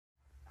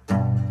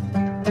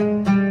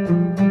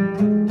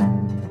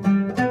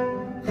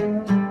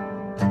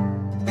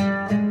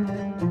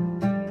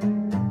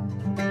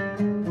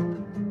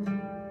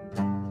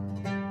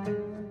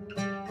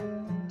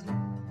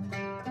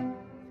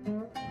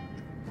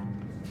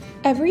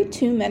Every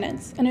 2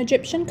 minutes, an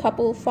Egyptian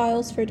couple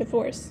files for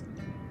divorce.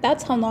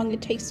 That's how long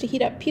it takes to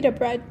heat up pita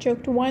bread,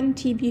 joked one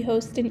TV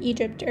host in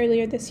Egypt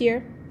earlier this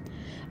year.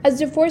 As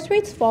divorce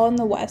rates fall in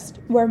the West,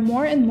 where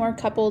more and more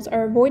couples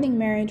are avoiding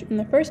marriage in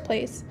the first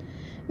place,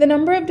 the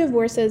number of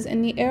divorces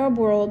in the Arab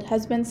world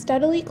has been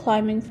steadily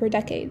climbing for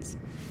decades.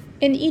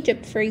 In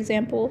Egypt, for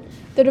example,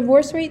 the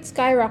divorce rate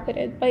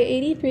skyrocketed by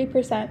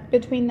 83%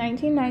 between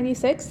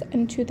 1996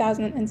 and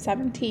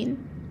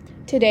 2017.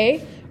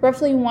 Today,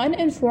 roughly 1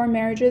 in 4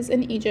 marriages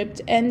in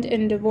Egypt end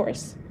in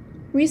divorce.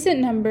 Recent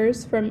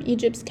numbers from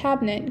Egypt's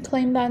cabinet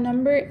claim that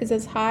number is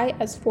as high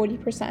as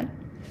 40%.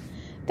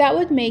 That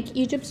would make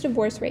Egypt's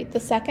divorce rate the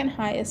second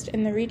highest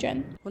in the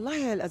region.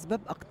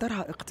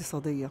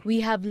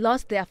 We have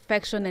lost the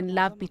affection and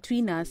love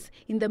between us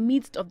in the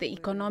midst of the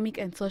economic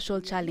and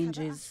social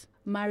challenges.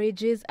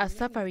 Marriages are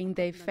suffering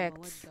the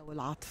effects.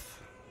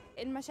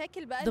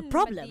 The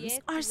problems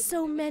are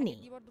so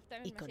many.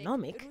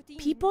 Economic,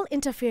 people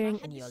interfering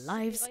in your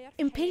lives,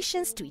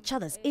 impatience to each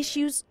other's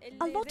issues,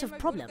 a lot of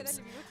problems.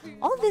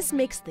 All this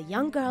makes the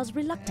young girls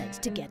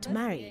reluctant to get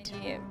married.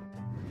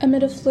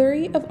 Amid a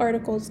flurry of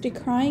articles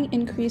decrying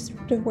increased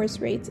divorce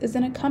rates is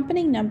an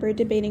accompanying number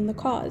debating the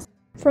cause.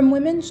 From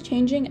women's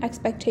changing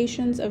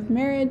expectations of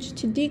marriage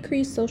to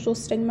decreased social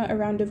stigma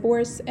around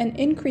divorce and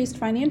increased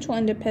financial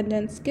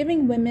independence,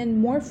 giving women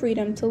more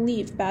freedom to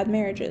leave bad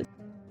marriages.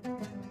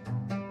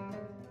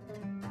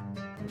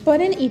 But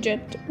in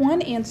Egypt,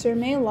 one answer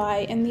may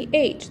lie in the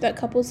age that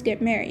couples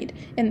get married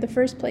in the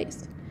first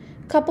place.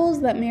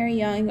 Couples that marry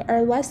young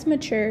are less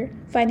mature,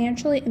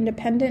 financially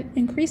independent,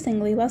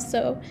 increasingly less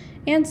so,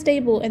 and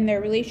stable in their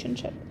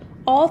relationship,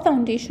 all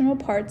foundational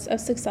parts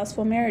of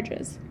successful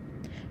marriages.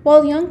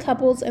 While young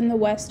couples in the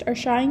West are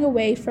shying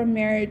away from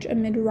marriage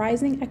amid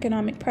rising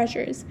economic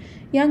pressures,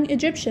 young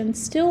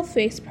Egyptians still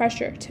face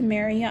pressure to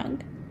marry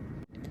young.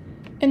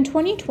 In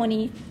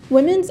 2020,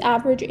 women's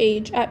average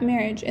age at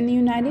marriage in the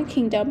United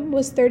Kingdom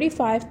was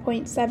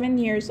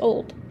 35.7 years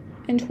old.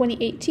 In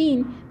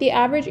 2018, the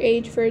average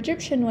age for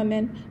Egyptian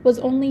women was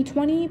only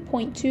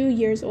 20.2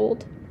 years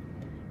old.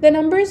 The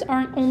numbers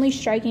aren't only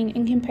striking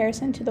in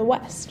comparison to the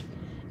West.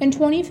 In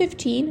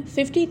 2015,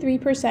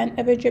 53%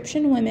 of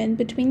Egyptian women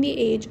between the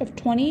age of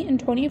 20 and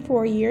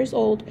 24 years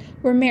old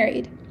were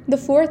married, the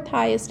fourth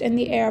highest in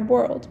the Arab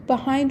world,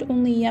 behind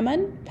only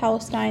Yemen,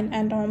 Palestine,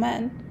 and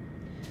Oman.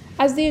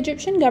 As the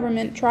Egyptian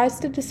government tries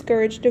to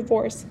discourage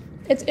divorce,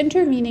 it's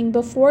intervening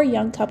before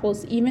young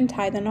couples even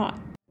tie the knot.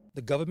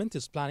 The government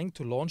is planning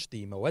to launch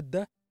the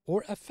Mawadda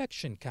or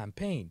Affection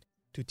campaign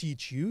to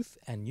teach youth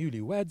and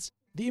newlyweds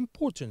the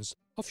importance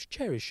of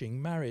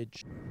cherishing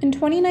marriage. In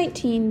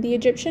 2019, the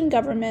Egyptian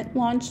government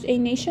launched a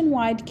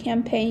nationwide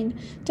campaign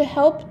to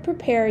help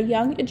prepare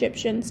young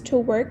Egyptians to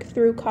work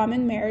through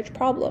common marriage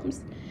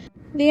problems.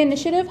 The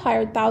initiative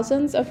hired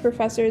thousands of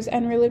professors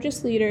and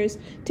religious leaders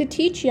to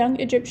teach young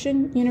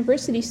Egyptian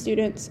university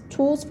students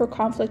tools for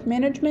conflict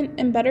management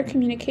and better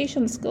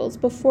communication skills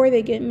before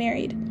they get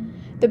married.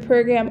 The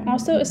program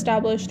also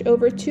established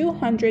over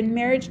 200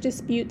 marriage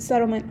dispute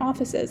settlement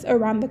offices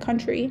around the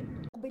country.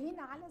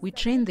 We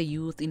train the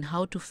youth in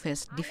how to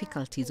face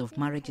difficulties of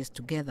marriages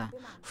together.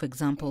 For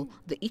example,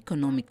 the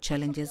economic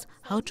challenges,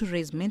 how to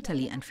raise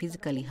mentally and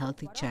physically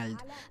healthy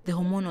child, the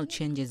hormonal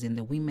changes in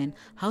the women,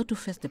 how to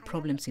face the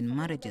problems in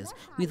marriages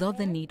without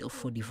the need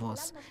for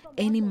divorce.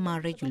 Any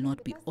marriage will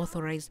not be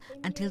authorized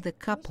until the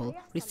couple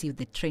receive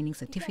the training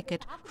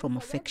certificate from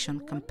Affection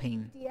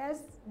campaign.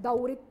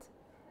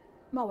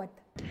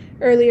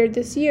 Earlier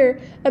this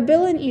year, a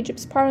bill in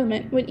Egypt's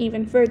parliament went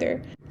even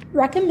further,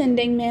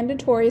 recommending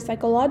mandatory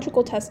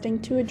psychological testing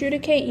to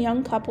adjudicate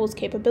young couples'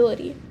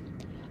 capability.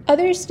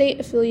 Other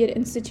state-affiliate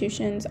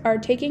institutions are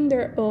taking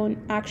their own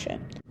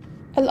action.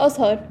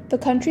 Al-Azhar, the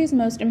country's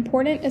most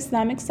important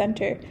Islamic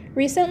center,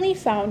 recently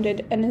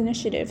founded an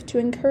initiative to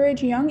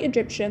encourage young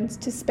Egyptians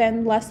to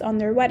spend less on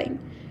their wedding,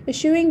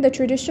 eschewing the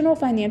traditional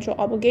financial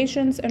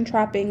obligations and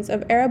trappings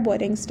of Arab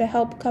weddings to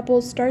help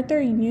couples start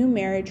their new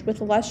marriage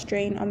with less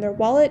strain on their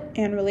wallet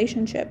and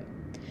relationship.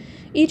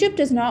 Egypt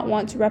does not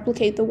want to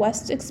replicate the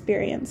West's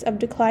experience of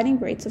declining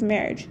rates of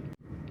marriage.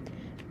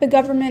 The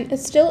government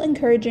is still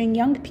encouraging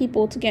young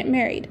people to get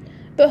married,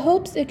 but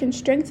hopes it can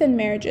strengthen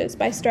marriages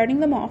by starting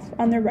them off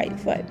on the right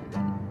foot.